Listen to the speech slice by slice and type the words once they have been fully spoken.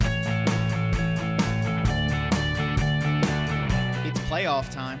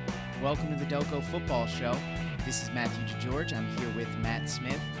playoff time. Welcome to the Delco Football Show. This is Matthew DeGeorge. I'm here with Matt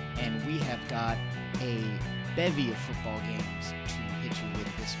Smith, and we have got a bevy of football games to hit you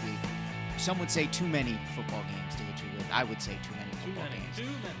with this week. Some would say too many football games to hit you with. I would say too many football games.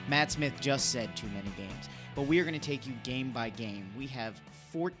 Matt Smith just said too many games. But we are going to take you game by game. We have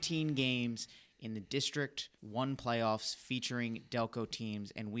 14 games in the District 1 playoffs featuring Delco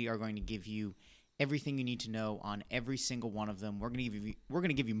teams, and we are going to give you everything you need to know on every single one of them. We're going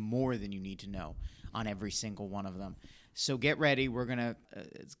to give you more than you need to know on every single one of them. So get ready. We're going to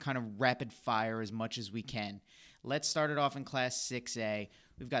kind of rapid fire as much as we can. Let's start it off in Class 6A.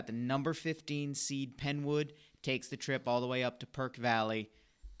 We've got the number 15 seed Penwood takes the trip all the way up to Perk Valley.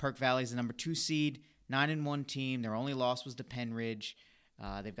 Perk Valley is the number 2 seed, 9-1 team. Their only loss was to Penridge.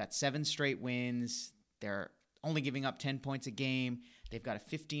 They've got 7 straight wins. They're only giving up 10 points a game. They've got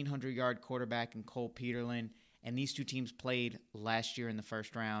a 1,500-yard quarterback in Cole Peterlin, and these two teams played last year in the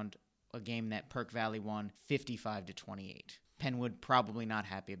first round, a game that Perk Valley won 55-28. Penwood probably not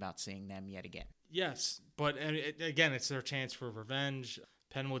happy about seeing them yet again. Yes, but again, it's their chance for revenge.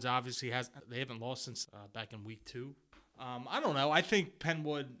 Penwood's obviously they haven't lost since back in week 2. I don't know. I think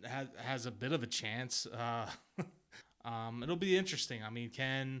Penwood has a bit of a chance. It'll be interesting. I mean,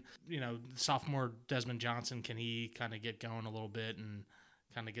 sophomore Desmond Johnson, can he kind of get going a little bit and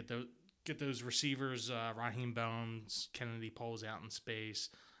kind of get those receivers, Raheem Bones, Kennedy Poles out in space,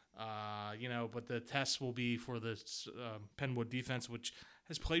 but the test will be for the Penwood defense, which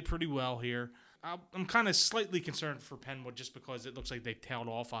has played pretty well here. I'm kind of slightly concerned for Penwood just because it looks like they've tailed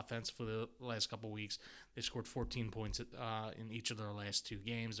off offense for the last couple of weeks. They scored 14 points in each of their last 2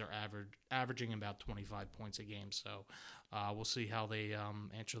 games. They're averaging about 25 points a game. So we'll see how they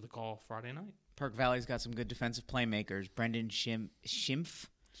answer the call Friday night. Perk Valley's got some good defensive playmakers. Brendan Schimpf.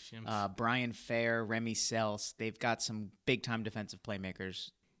 Brian Fair, Remy Sels. They've got some big-time defensive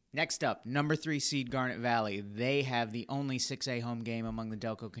playmakers. Next up, number 3 seed Garnet Valley. They have the only 6A home game among the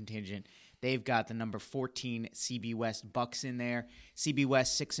Delco contingent. They've got the number 14 CB West Bucks in there. CB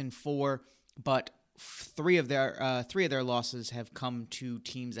West 6-4, but three of their losses have come to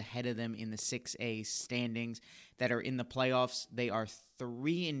teams ahead of them in the 6A standings that are in the playoffs. They are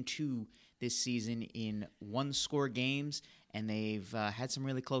 3-2 this season in one-score games, and they've had some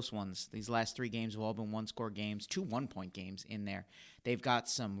really close ones. These last 3 games have all been one-score games, 2 one-point games in there. They've got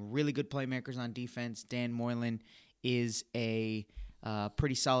some really good playmakers on defense. Dan Moylan is a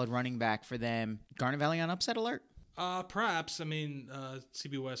pretty solid running back for them. Garnet Valley on upset alert? Perhaps. I mean,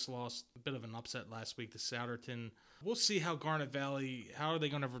 CB West lost a bit of an upset last week to Souderton. We'll see how Garnet Valley, how are they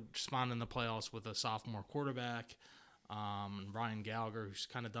going to respond in the playoffs with a sophomore quarterback? Ryan Gallagher,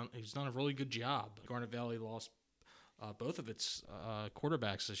 who's done a really good job. Garnet Valley lost both of its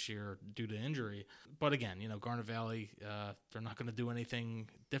quarterbacks this year due to injury. But again, Garnet Valley, they're not going to do anything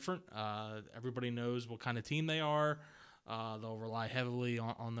different. Everybody knows what kind of team they are. They'll rely heavily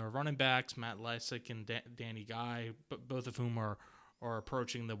on their running backs, Matt Lysick and Danny Guy, both of whom are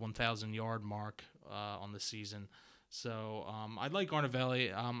approaching the 1,000-yard mark on the season. So I like Garnet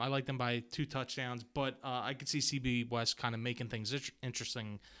Valley. I like them by 2 touchdowns, but I could see CB West kind of making things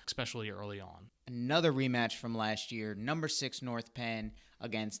interesting, especially early on. Another rematch from last year, number 6 North Penn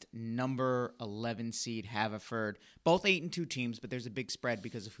against number 11 seed Haverford. Both 8-2 teams, but there's a big spread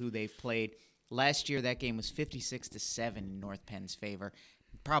because of who they've played. Last year, that game was 56-7 in North Penn's favor.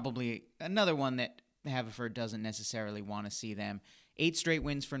 Probably another one that Haverford doesn't necessarily want to see them. 8 straight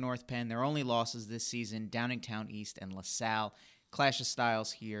wins for North Penn. Their only losses this season, Downingtown East and LaSalle. Clash of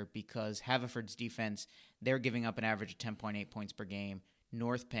styles here because Haverford's defense, they're giving up an average of 10.8 points per game.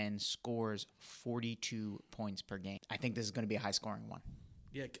 North Penn scores 42 points per game. I think this is going to be a high-scoring one.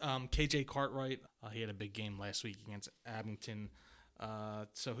 Yeah, KJ Cartwright, he had a big game last week against Abington.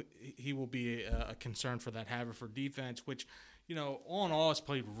 So he will be a concern for that Haverford defense, which, all in all, has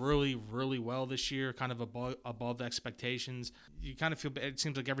played really, really well this year, kind of above expectations. You kind of feel bad. It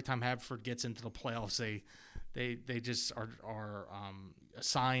seems like every time Haverford gets into the playoffs, they just are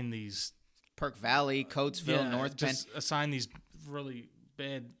assigned these Perk Valley, Coatesville, North Penn. Assign these really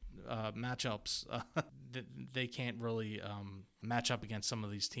bad matchups that they can't really match up against some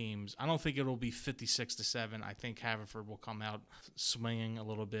of these teams. I don't think it'll be 56-7. I think Haverford will come out swinging a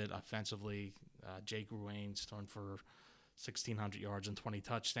little bit offensively. Jake Ruane's throwing for 1,600 yards and 20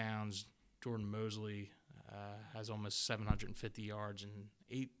 touchdowns. Jordan Mosley has almost 750 yards and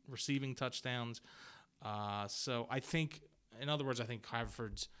 8 receiving touchdowns. So I think, in other words, I think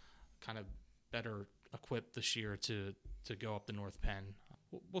Haverford's kind of better equipped this year to go up to North Penn.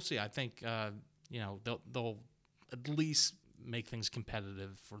 We'll see. I think they'll at least make things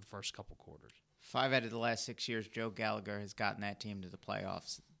competitive for the first couple quarters. 5 out of the last 6 years, Joe Gallagher has gotten that team to the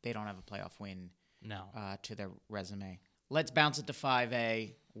playoffs. They don't have a playoff win to their resume. Let's bounce it to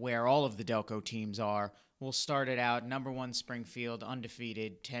 5A, where all of the Delco teams are. We'll start it out. Number 1 Springfield,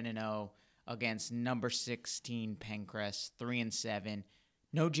 undefeated, 10-0 against number 16 Pencrest, 3-7.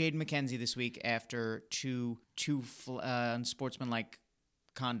 No Jade McKenzie this week after two unsportsmanlike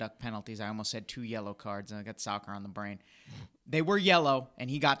conduct penalties. I almost said 2 yellow cards, and I got soccer on the brain. They were yellow, and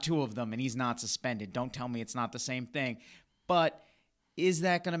he got 2 of them, and he's not suspended. Don't tell me it's not the same thing. But is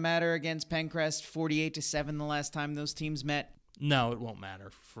that going to matter against Pencrest? 48-7 the last time those teams met? No, it won't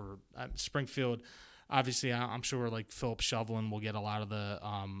matter for Springfield. Obviously, I'm sure like Philip Shovelin will get a lot of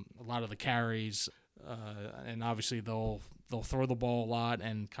the carries, and obviously they'll throw the ball a lot,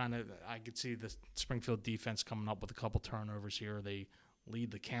 and kind of I could see the Springfield defense coming up with a couple turnovers here. They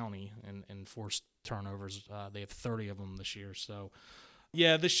lead the county in forced turnovers. They have 30 of them this year. So,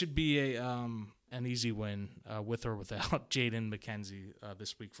 yeah, this should be an easy win with or without Jaden McKenzie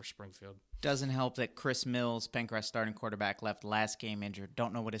this week for Springfield. Doesn't help that Chris Mills, Pencrest starting quarterback, left last game injured.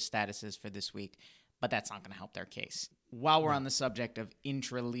 Don't know what his status is for this week, but that's not going to help their case. While we're on the subject of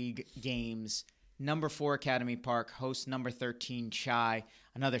intra-league games, number 4 Academy Park hosts number 13 Chi,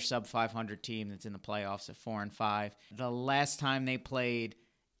 another sub-500 team that's in the playoffs at 4-5. The last time they played,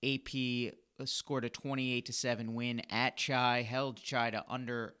 AP scored a 28-7 win at Chi, held Chi to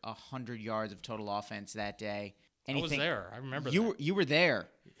under 100 yards of total offense that day. I was there. I remember you were there.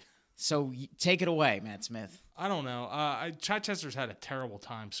 So take it away, Matt Smith. I don't know. Chichester's had a terrible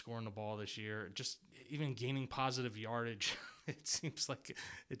time scoring the ball this year. Just even gaining positive yardage. It seems like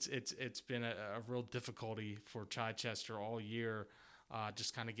it's been a real difficulty for Chichester all year,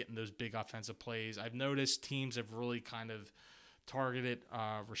 just kind of getting those big offensive plays. I've noticed teams have really kind of targeted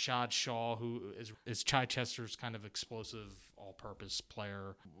Rashad Shaw, who is Chichester's kind of explosive all-purpose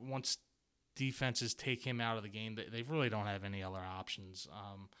player. Once defenses take him out of the game, they really don't have any other options.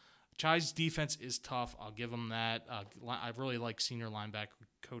 Chi's defense is tough. I'll give him that. I really like senior linebacker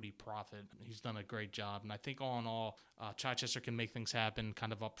Cody Profit. He's done a great job. And I think all in all, Chichester can make things happen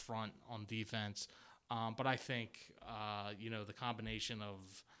kind of up front on defense. But I think, the combination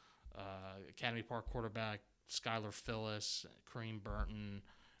of Academy Park quarterback Skylar Phillips, Kareem Burton,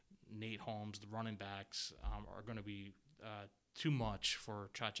 Nate Holmes, the running backs, are going to be too much for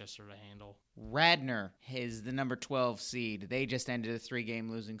Chichester to handle. Radnor is the number 12 seed. They just ended a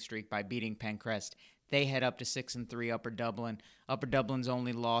 3-game losing streak by beating Pencrest. They head up to 6-3 Upper Dublin. Upper Dublin's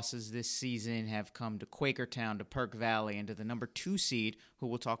only losses this season have come to Quakertown, to Perk Valley, and to the number 2 seed, who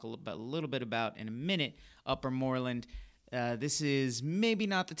we'll talk a little bit about in a minute, Upper Moreland. This is maybe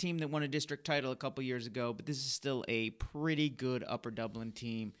not the team that won a district title a couple years ago, but this is still a pretty good Upper Dublin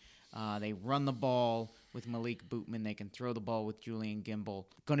team. They run the ball with Malik Bootman. They can throw the ball with Julian Gimbel.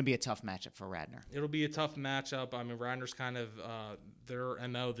 Going to be a tough matchup for Radnor. It'll be a tough matchup. I mean, Radnor's kind of their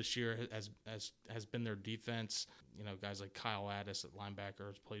MO this year has been their defense. Guys like Kyle Addis at linebacker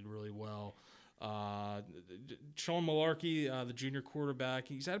has played really well. Sean Malarkey, the junior quarterback,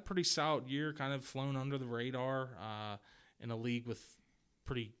 he's had a pretty solid year, kind of flown under the radar in a league with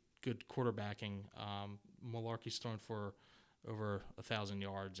pretty good quarterbacking. Malarkey's thrown for over 1,000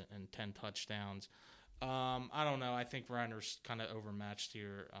 yards and 10 touchdowns. I don't know. I think Radnor's kind of overmatched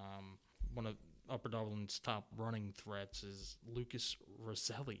here. One of Upper Dublin's top running threats is Lucas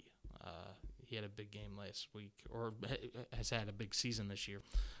Roselli. He had a big game last week, or has had a big season this year.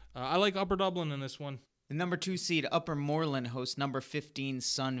 I like Upper Dublin in this one. The number 2 seed, Upper Moreland, hosts number 15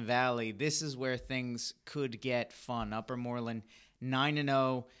 Sun Valley. This is where things could get fun. Upper Moreland,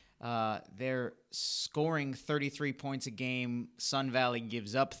 9-0. They're scoring 33 points a game. Sun Valley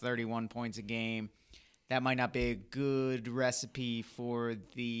gives up 31 points a game. That might not be a good recipe for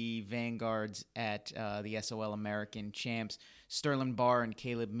the Vanguards at the SOL American Champs. Sterling Barr and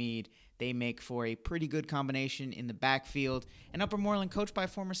Caleb Mead, they make for a pretty good combination in the backfield. And Upper Moreland, coached by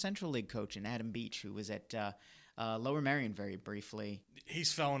former Central League coach and Adam Beach, who was at Lower Merion very briefly.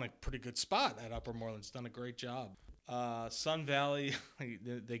 He's fell in a pretty good spot at Upper Moreland. He's done a great job. Sun Valley,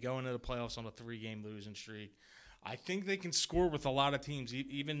 they go into the playoffs on a 3-game losing streak. I think they can score with a lot of teams,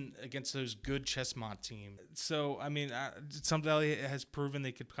 even against those good Chestmont teams. So, I mean, Sun Valley has proven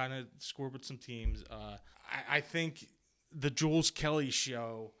they could kind of score with some teams. I think the Jules Kelly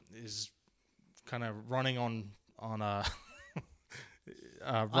show is kind of running on the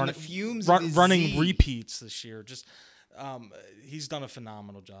fumes running repeats this year. Just he's done a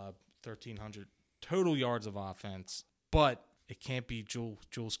phenomenal job. 1,300 total yards of offense, but it can't be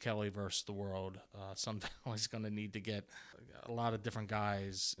Jules Kelly versus the world. Sun Valley's going to need to get a lot of different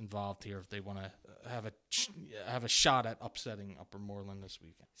guys involved here if they want to have a shot at upsetting Upper Moreland this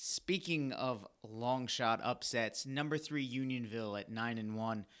weekend. Speaking of long shot upsets, number 3 Unionville at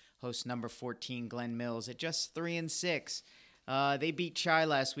 9-1 hosts number 14 Glen Mills at just 3-6. They beat Chi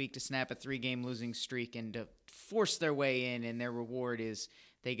last week to snap a 3-game losing streak and to force their way in, and their reward is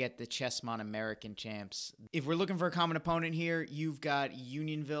they get the Chessmont American champs. If we're looking for a common opponent here, you've got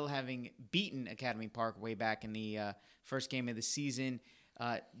Unionville having beaten Academy Park way back in the first game of the season.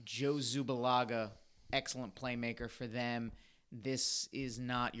 Joe Zubalaga, excellent playmaker for them. This is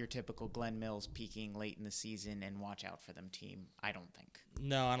not your typical Glen Mills peaking late in the season and watch out for them team, I don't think.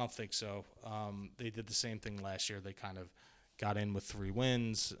 No, I don't think so. They did the same thing last year. They kind of got in with 3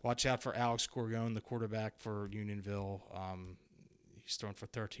 wins. Watch out for Alex Gorgon, the quarterback for Unionville. He's thrown for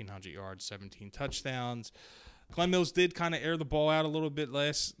 1,300 yards, 17 touchdowns. Glen Mills did kind of air the ball out a little bit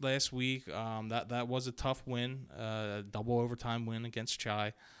last week. That was a tough win, double overtime win against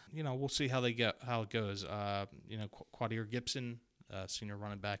Chi. We'll see how it goes. Quadir Gibson, senior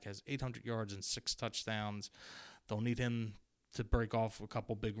running back, has 800 yards and 6 touchdowns. They'll need him to break off a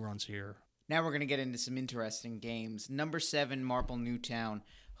couple big runs here. Now we're going to get into some interesting games. Number 7 Marple Newtown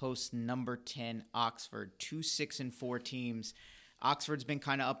hosts number 10 Oxford, 2 6-4 teams. Oxford's been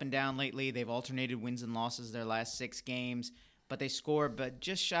kind of up and down lately. They've alternated wins and losses their last 6 games, but they score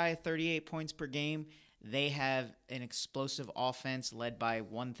just shy of 38 points per game. They have an explosive offense led by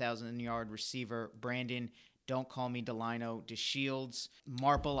 1,000-yard receiver Brandon, don't call me Delino, DeShields.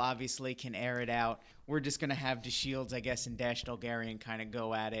 Marple obviously can air it out. We're just going to have DeShields, I guess, and Dash Dolgarian kind of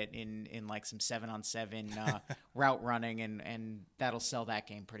go at it in like some 7-on-7 route running, and that'll sell that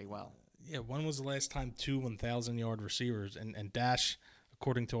game pretty well. Yeah, when was the last time 2 1,000-yard receivers? And Dash,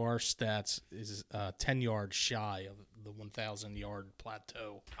 according to our stats, is 10 yards shy of the 1,000-yard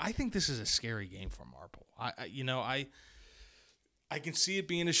plateau. I think this is a scary game for Marple. I can see it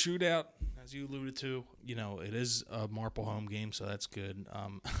being a shootout, as you alluded to. It is a Marple home game, so that's good.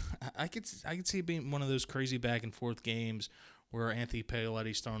 I could see it being one of those crazy back and forth games where Anthony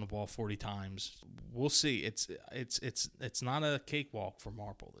Paoletti's throwing the ball 40 times. We'll see. It's not a cakewalk for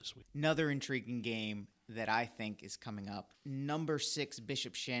Marple this week. Another intriguing game that I think is coming up. Number 6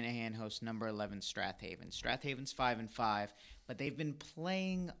 Bishop Shanahan hosts number 11 Strathaven. Strathaven's 5-5, but they've been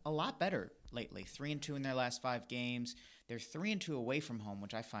playing a lot better lately. 3-2 in their last 5 games. They're 3-2 away from home,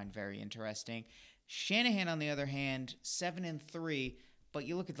 which I find very interesting. Shanahan, on the other hand, 7-3, but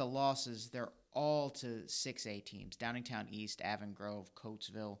you look at the losses, they're all to 6A teams. Downingtown East, Avon Grove,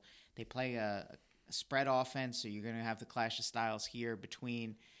 Coatesville. They play a spread offense, so you're going to have the clash of styles here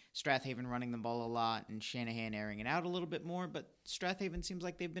between Strathaven running the ball a lot and Shanahan airing it out a little bit more, but Strathaven seems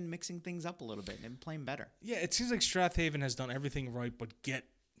like they've been mixing things up a little bit and been playing better. Yeah, it seems like Strathaven has done everything right but get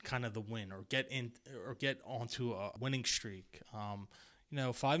kind of the win or get onto a winning streak.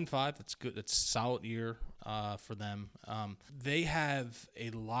 5-5, that's good. That's a solid year for them. They have a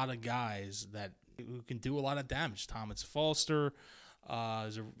lot of guys who can do a lot of damage. Thomas Foster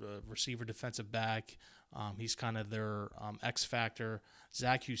is a receiver defensive back. He's kind of their X factor.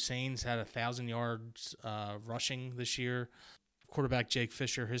 Zach Hussein's had 1,000 yards rushing this year. Quarterback Jake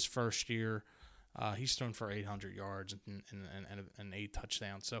Fisher, his first year, he's thrown for 800 yards and 8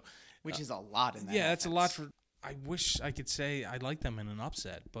 touchdowns. So, which is a lot in that. Yeah, offense. That's a lot for. I wish I could say I like them in an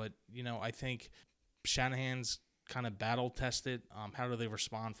upset, but I think Shanahan's kind of battle tested. How do they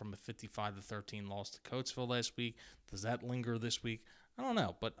respond from a 55-13 loss to Coatesville last week? Does that linger this week? I don't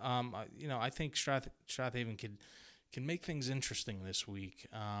know, but I think Strathaven can make things interesting this week.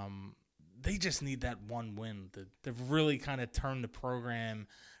 They just need that one win to really kind of turn the program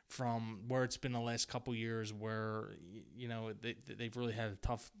from where it's been the last couple years, where they've really had a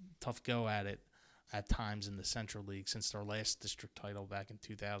tough go at it at times in the Central League since their last district title back in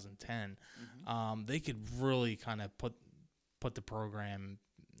 2010. Mm-hmm. They could really kind of put the program,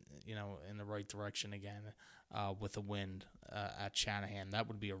 in the right direction again with a win at Shanahan. That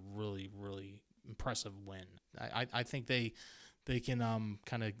would be a really, really impressive win. I think they can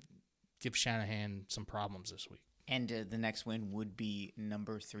kind of give Shanahan some problems this week. And the next win would be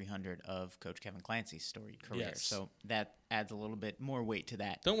number 300 of Coach Kevin Clancy's storied career. Yes. So that adds a little bit more weight to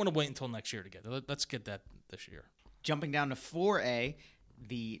that. Don't want to wait until next year to get it. Let's get that this year. Jumping down to 4A,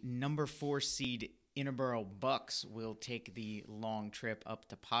 the number 4 seed Interboro Bucks will take the long trip up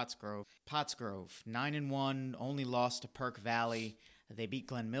to Pottsgrove. Pottsgrove, 9-1, only lost to Perk Valley. They beat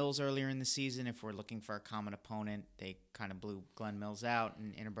Glen Mills earlier in the season. If we're looking for a common opponent, they kind of blew Glen Mills out,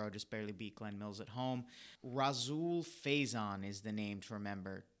 and Interboro just barely beat Glen Mills at home. Razul Faison is the name to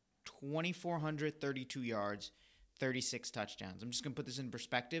remember. 2,432 yards, 36 touchdowns. I'm just going to put this in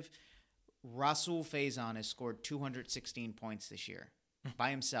perspective. Rasul Faison has scored 216 points this year by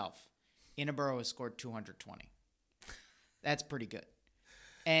himself. Inneborough has scored 220. That's pretty good.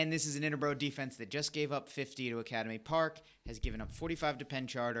 And this is an Inneborough defense that just gave up 50 to Academy Park, has given up 45 to Penn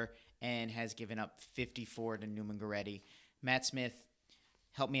Charter, and has given up 54 to Newman Goretti. Matt Smith,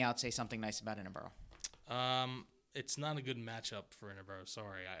 help me out. Say something nice about Inneborough. It's not a good matchup for Inneborough.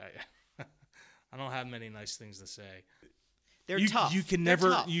 Sorry, I don't have many nice things to say. They're tough. You can They're never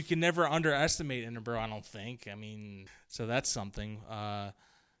tough. you can never underestimate Inneborough. I don't think. I mean, so that's something. I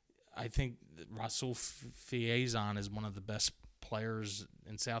think that Russell Fiazon is one of the best players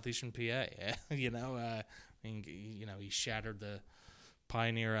in Southeastern PA. He shattered the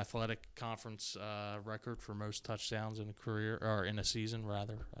Pioneer Athletic Conference record for most touchdowns in a career or in a season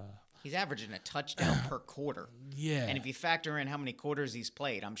rather. He's averaging a touchdown per quarter. Yeah. And if you factor in how many quarters he's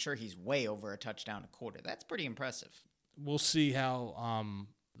played, I'm sure he's way over a touchdown a quarter. That's pretty impressive. We'll see how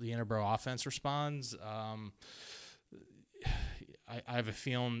the Inneborough offense responds. I have a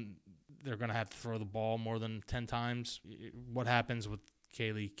feeling they're going to have to throw the ball more than 10 times. What happens with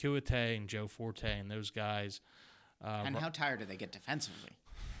Kaylee Kuate and Joe Forte and those guys? And how tired do they get defensively?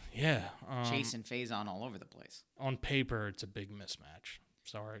 Yeah. Chasing Faison all over the place. On paper, it's a big mismatch.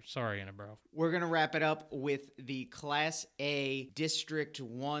 Sorry, Inneborough. We're going to wrap it up with the Class A District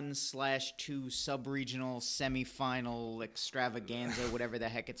 1/2 sub-regional semifinal extravaganza, whatever the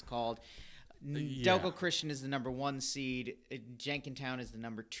heck it's called. Yeah. Delco Christian is the number 1 seed. Jenkintown is the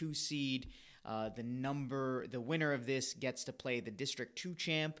number 2 seed. The winner of this gets to play the District 2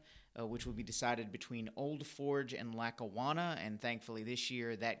 champ, which will be decided between Old Forge and Lackawanna. And thankfully this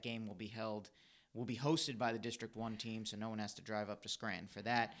year that game will be hosted by the District 1 team, so no one has to drive up to Scranton for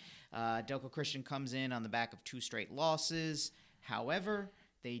that. Delco Christian comes in on the back of 2 straight losses. However,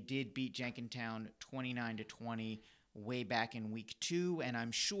 they did beat Jenkintown 29-20 way back in week 2, and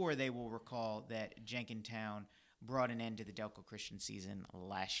I'm sure they will recall that Jenkintown brought an end to the Delco Christian season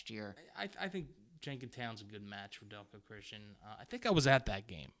last year. I think Jenkintown's a good match for Delco Christian. I think I was at that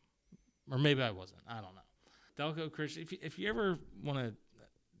game, or maybe I wasn't. I don't know. Delco Christian, if you ever want to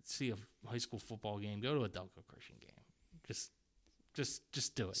see a high school football game, go to a Delco Christian game.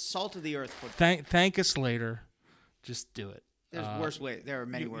 Just do it. Salt of the earth football. Thank us later. Just do it. There's worse ways. There are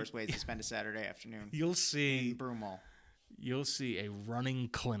many worse ways to spend a Saturday afternoon. You'll see in Broomall. You'll see a running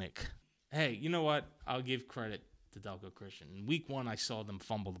clinic. Hey, you know what? I'll give credit to Delco Christian. In week 1, I saw them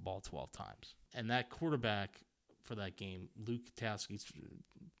fumble the ball 12 times, and that quarterback for that game, Luke Katowski's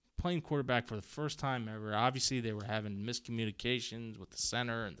playing quarterback for the first time ever. Obviously, they were having miscommunications with the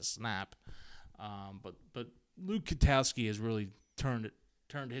center and the snap, but Luke Katowski has really turned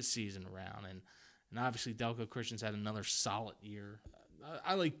his season around, and obviously Delco Christian's had another solid year.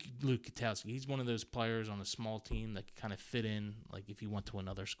 I like Luke Katowski. He's one of those players on a small team that can kind of fit in. Like if he went to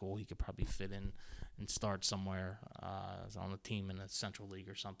another school, he could probably fit in and start somewhere on a team in the Central League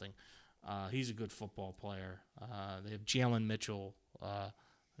or something. He's a good football player. They have Jalen Mitchell, a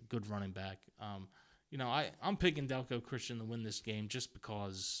good running back. I'm picking Delco Christian to win this game just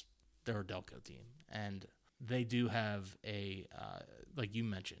because they're a Delco team. And they do have like you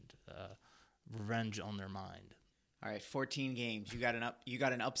mentioned, revenge on their mind. All right, 14 games. You got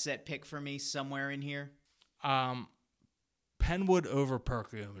an upset pick for me somewhere in here? Penwood over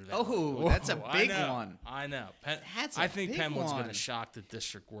Perkiomen. Oh, that's a big one. I know. I think Penwood's going to shock the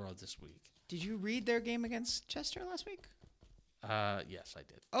district world this week. Did you read their game against Chester last week? Yes, I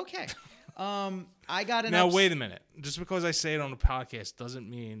did. Okay. I got an Now, wait a minute. Just because I say it on the podcast doesn't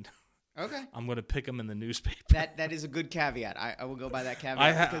mean okay. I'm going to pick them in the nutpaper. That is a good caveat. I will go by that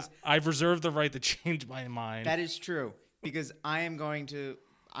caveat. Because I've reserved the right to change my mind. That is true. Because my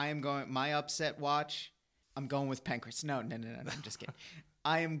upset watch, I'm going with Pencrest. No, I'm just kidding.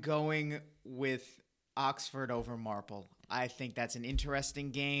 I am going with Oxford over Marple. I think that's an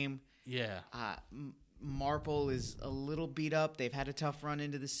interesting game. Yeah. Marple is a little beat up. They've had a tough run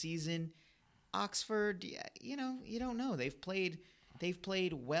into the season. Oxford, you don't know. They've played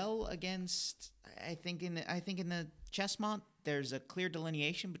well against. I think in the Chestmont, there's a clear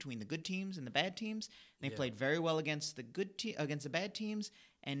delineation between the good teams and the bad teams. They played very well against the against the bad teams,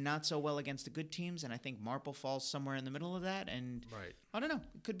 and not so well against the good teams. And I think Marple falls somewhere in the middle of that. And right. I don't know.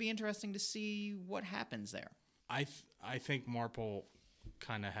 It could be interesting to see what happens there. I think Marple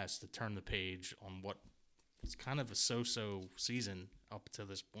kind of has to turn the page on what is kind of a so-so season up to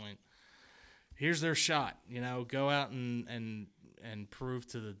this point. Here's their shot, go out and prove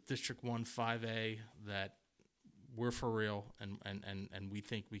to the District 1 5A that we're for real and we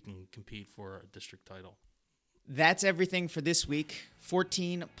think we can compete for a district title. That's everything for this week.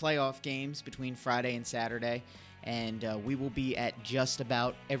 14 playoff games between Friday and Saturday, and we will be at just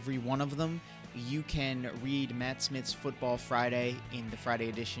about every one of them. You can read Matt Smith's Football Friday in the Friday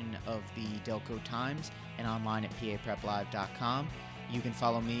edition of the Delco Times and online at papreplive.com. You can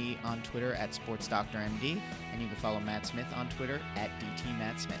follow me on Twitter at SportsDoctorMD, and you can follow Matt Smith on Twitter at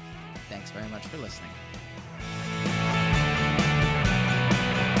DTMattSmith. Thanks very much for listening.